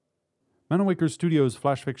Manawaker Studios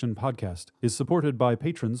Flash Fiction podcast is supported by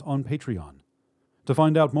patrons on Patreon. To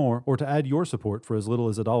find out more or to add your support for as little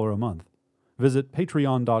as $1 a month, visit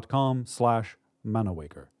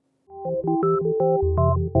patreon.com/Manawaker.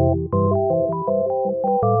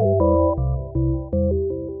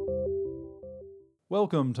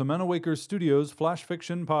 Welcome to Manawaker Studios Flash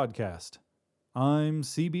Fiction podcast. I'm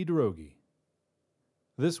C.B. Derogi.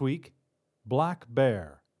 This week, Black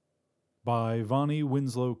Bear by Vonnie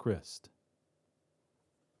Winslow Christ.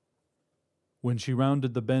 When she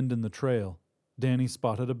rounded the bend in the trail, Danny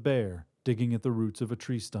spotted a bear digging at the roots of a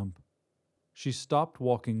tree stump. She stopped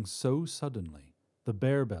walking so suddenly, the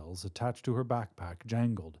bear bells attached to her backpack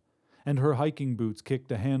jangled, and her hiking boots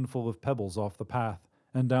kicked a handful of pebbles off the path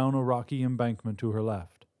and down a rocky embankment to her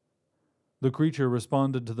left. The creature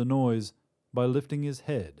responded to the noise by lifting his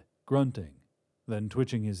head, grunting, then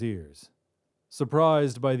twitching his ears.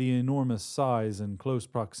 Surprised by the enormous size and close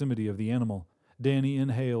proximity of the animal, Danny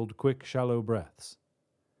inhaled quick, shallow breaths.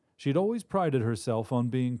 She'd always prided herself on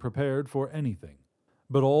being prepared for anything,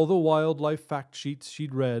 but all the wildlife fact sheets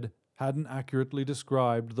she'd read hadn't accurately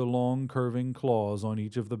described the long, curving claws on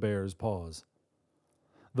each of the bear's paws.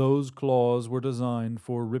 Those claws were designed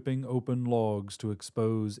for ripping open logs to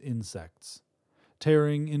expose insects,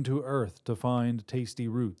 tearing into earth to find tasty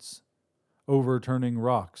roots, overturning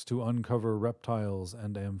rocks to uncover reptiles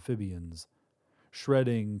and amphibians,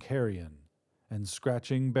 shredding carrion, and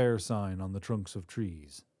scratching bear sign on the trunks of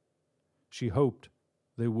trees. She hoped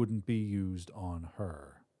they wouldn't be used on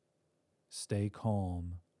her. Stay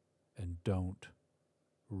calm and don't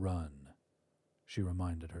run, she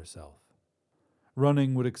reminded herself.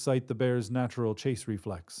 Running would excite the bear's natural chase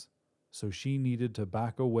reflex, so she needed to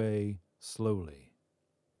back away slowly.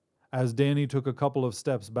 As Danny took a couple of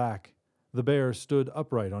steps back, the bear stood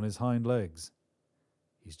upright on his hind legs.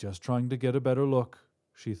 He's just trying to get a better look,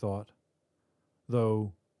 she thought.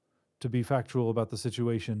 Though, to be factual about the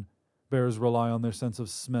situation, bears rely on their sense of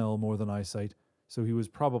smell more than eyesight, so he was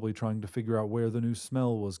probably trying to figure out where the new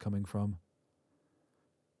smell was coming from.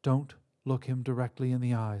 "Don't look him directly in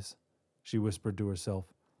the eyes," she whispered to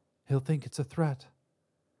herself. "He'll think it's a threat."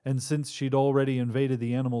 And since she'd already invaded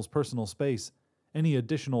the animal's personal space, any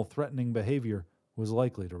additional threatening behavior was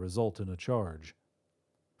likely to result in a charge.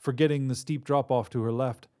 Forgetting the steep drop-off to her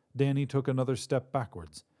left, Danny took another step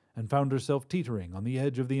backwards and found herself teetering on the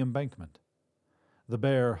edge of the embankment. The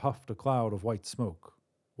bear huffed a cloud of white smoke,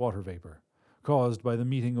 water vapor, caused by the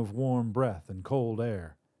meeting of warm breath and cold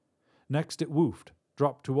air. Next it woofed,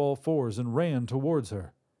 dropped to all fours, and ran towards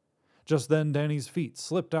her. Just then Danny's feet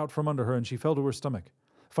slipped out from under her and she fell to her stomach.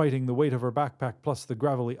 Fighting the weight of her backpack plus the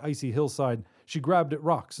gravelly, icy hillside, she grabbed at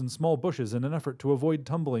rocks and small bushes in an effort to avoid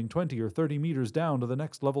tumbling 20 or 30 meters down to the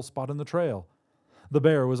next level spot in the trail. The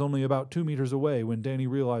bear was only about 2 meters away when Danny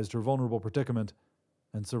realized her vulnerable predicament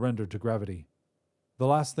and surrendered to gravity. The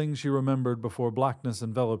last thing she remembered before blackness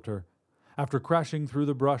enveloped her, after crashing through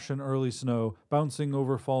the brush and early snow, bouncing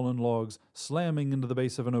over fallen logs, slamming into the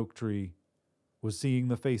base of an oak tree, was seeing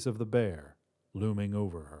the face of the bear looming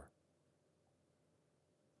over her.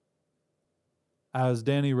 As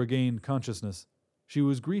Danny regained consciousness, she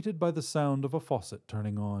was greeted by the sound of a faucet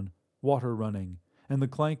turning on, water running, and the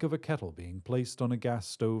clank of a kettle being placed on a gas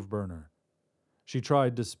stove burner. She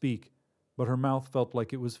tried to speak, but her mouth felt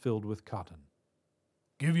like it was filled with cotton.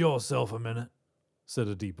 "Give yourself a minute," said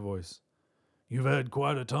a deep voice. "You've had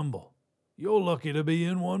quite a tumble. You're lucky to be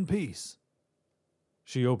in one piece."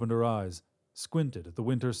 She opened her eyes, squinted at the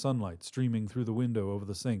winter sunlight streaming through the window over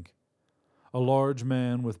the sink. A large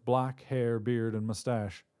man with black hair, beard, and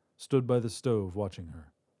mustache stood by the stove watching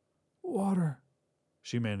her. "Water,"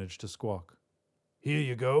 she managed to squawk. "Here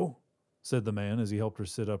you go," said the man as he helped her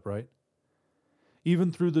sit upright.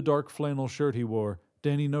 Even through the dark flannel shirt he wore,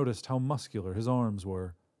 Danny noticed how muscular his arms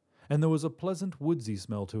were, and there was a pleasant woodsy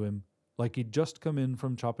smell to him, like he'd just come in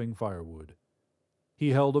from chopping firewood. He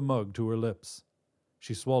held a mug to her lips.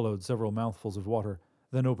 She swallowed several mouthfuls of water,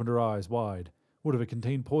 then opened her eyes wide. What if it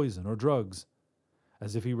contained poison or drugs?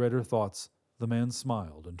 As if he read her thoughts, the man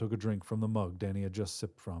smiled and took a drink from the mug Danny had just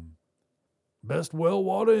sipped from. "Best well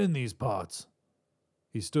water in these parts."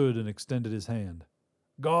 He stood and extended his hand.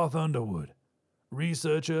 "Garth Underwood,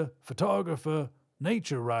 researcher, photographer,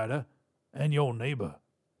 nature writer, and your neighbor."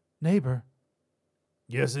 "Neighbor?"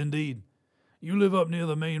 "Yes, indeed. You live up near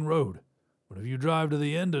the main road, but if you drive to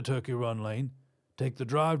the end of Turkey Run Lane, take the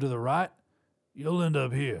drive to the right, you'll end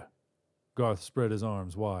up here." Garth spread his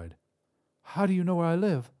arms wide. "How do you know where I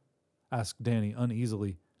live?" asked Danny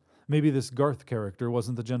uneasily. Maybe this Garth character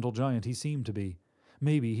wasn't the gentle giant he seemed to be.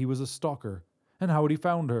 Maybe he was a stalker. And how had he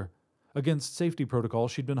found her? Against safety protocol,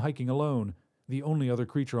 she'd been hiking alone. The only other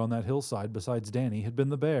creature on that hillside besides Danny had been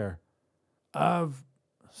the bear. "I've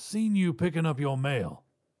seen you picking up your mail."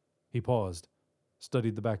 He paused,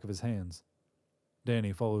 studied the back of his hands.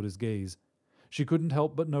 Danny followed his gaze. She couldn't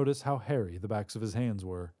help but notice how hairy the backs of his hands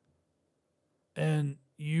were. "And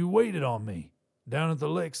you waited on me down at the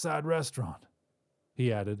lakeside restaurant,"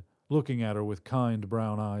 he added, looking at her with kind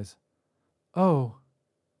brown eyes. "Oh."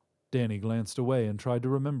 Danny glanced away and tried to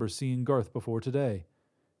remember seeing Garth before today.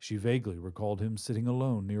 She vaguely recalled him sitting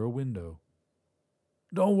alone near a window.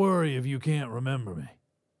 "Don't worry if you can't remember me,"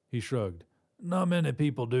 he shrugged. "Not many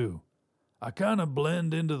people do. I kind of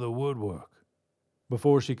blend into the woodwork."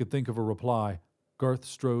 Before she could think of a reply, Garth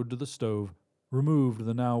strode to the stove, removed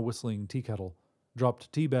the now whistling tea kettle,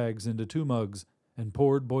 dropped tea bags into 2 mugs, and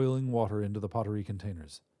poured boiling water into the pottery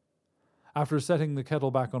containers. After setting the kettle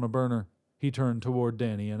back on a burner, he turned toward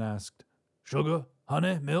Danny and asked, "Sugar?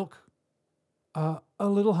 Honey? Milk?" A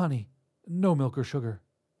little honey. No milk or sugar."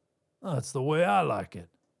 "That's the way I like it."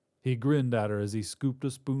 He grinned at her as he scooped a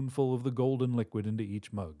spoonful of the golden liquid into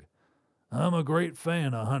each mug. "I'm a great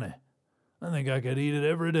fan of honey. I think I could eat it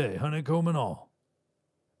every day, honeycomb and all."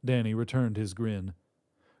 Danny returned his grin.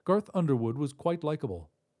 Garth Underwood was quite likable.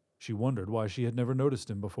 She wondered why she had never noticed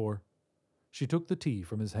him before. She took the tea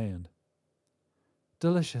from his hand.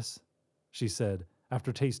 "Delicious," she said,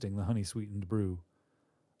 after tasting the honey-sweetened brew.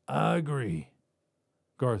 "I agree."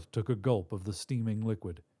 Garth took a gulp of the steaming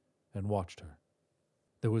liquid and watched her.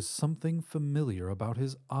 There was something familiar about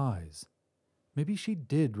his eyes. Maybe she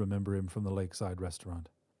did remember him from the lakeside restaurant.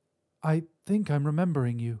 "I think I'm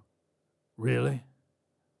remembering you." "Really?"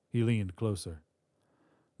 He leaned closer.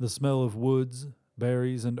 The smell of woods,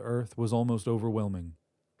 berries, and earth was almost overwhelming.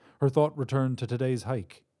 Her thought returned to today's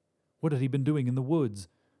hike. What had he been doing in the woods?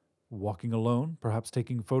 Walking alone, perhaps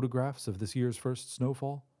taking photographs of this year's first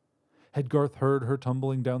snowfall? Had Garth heard her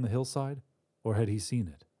tumbling down the hillside, or had he seen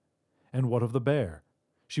it? And what of the bear?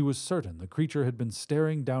 She was certain the creature had been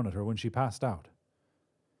staring down at her when she passed out.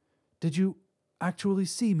 "Did you actually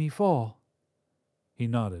see me fall?" He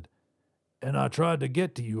nodded. "And I tried to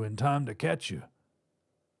get to you in time to catch you."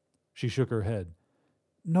 She shook her head.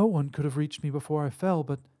 "No one could have reached me before I fell,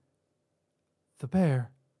 but the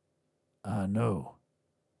bear." "I know."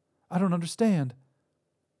 "I don't understand."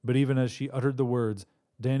 But even as she uttered the words,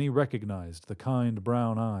 Danny recognized the kind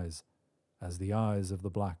brown eyes as the eyes of the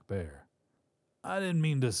black bear. "I didn't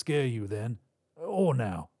mean to scare you then. Or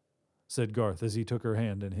now," said Garth as he took her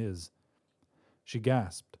hand in his. She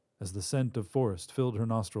gasped as the scent of forest filled her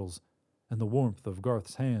nostrils, and the warmth of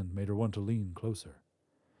Garth's hand made her want to lean closer.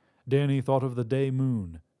 Danny thought of the day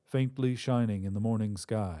moon, faintly shining in the morning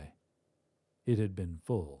sky. It had been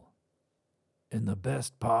full. "In the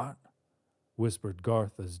best part," whispered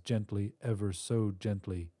Garth as gently, ever so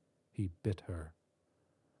gently, he bit her.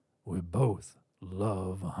 "we both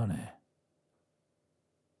love honey."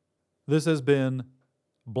 This has been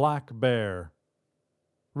Black Bear,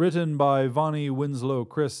 written by Vonnie Winslow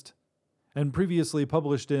Christ, and previously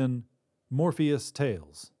published in Morpheus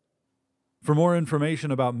Tales. For more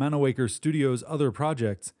information about Manawaker Studios' other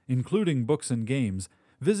projects, including books and games,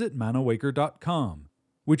 visit manawaker.com,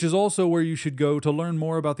 which is also where you should go to learn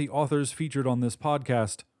more about the authors featured on this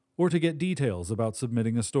podcast or to get details about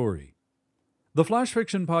submitting a story. The Flash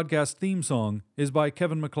Fiction Podcast theme song is by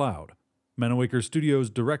Kevin MacLeod. Manawaker Studios'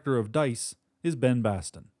 director of DICE is Ben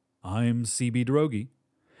Baston. I'm CB Droege.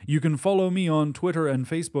 You can follow me on Twitter and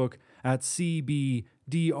Facebook at CBDROEGE.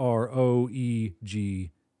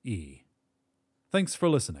 Thanks for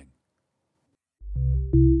listening.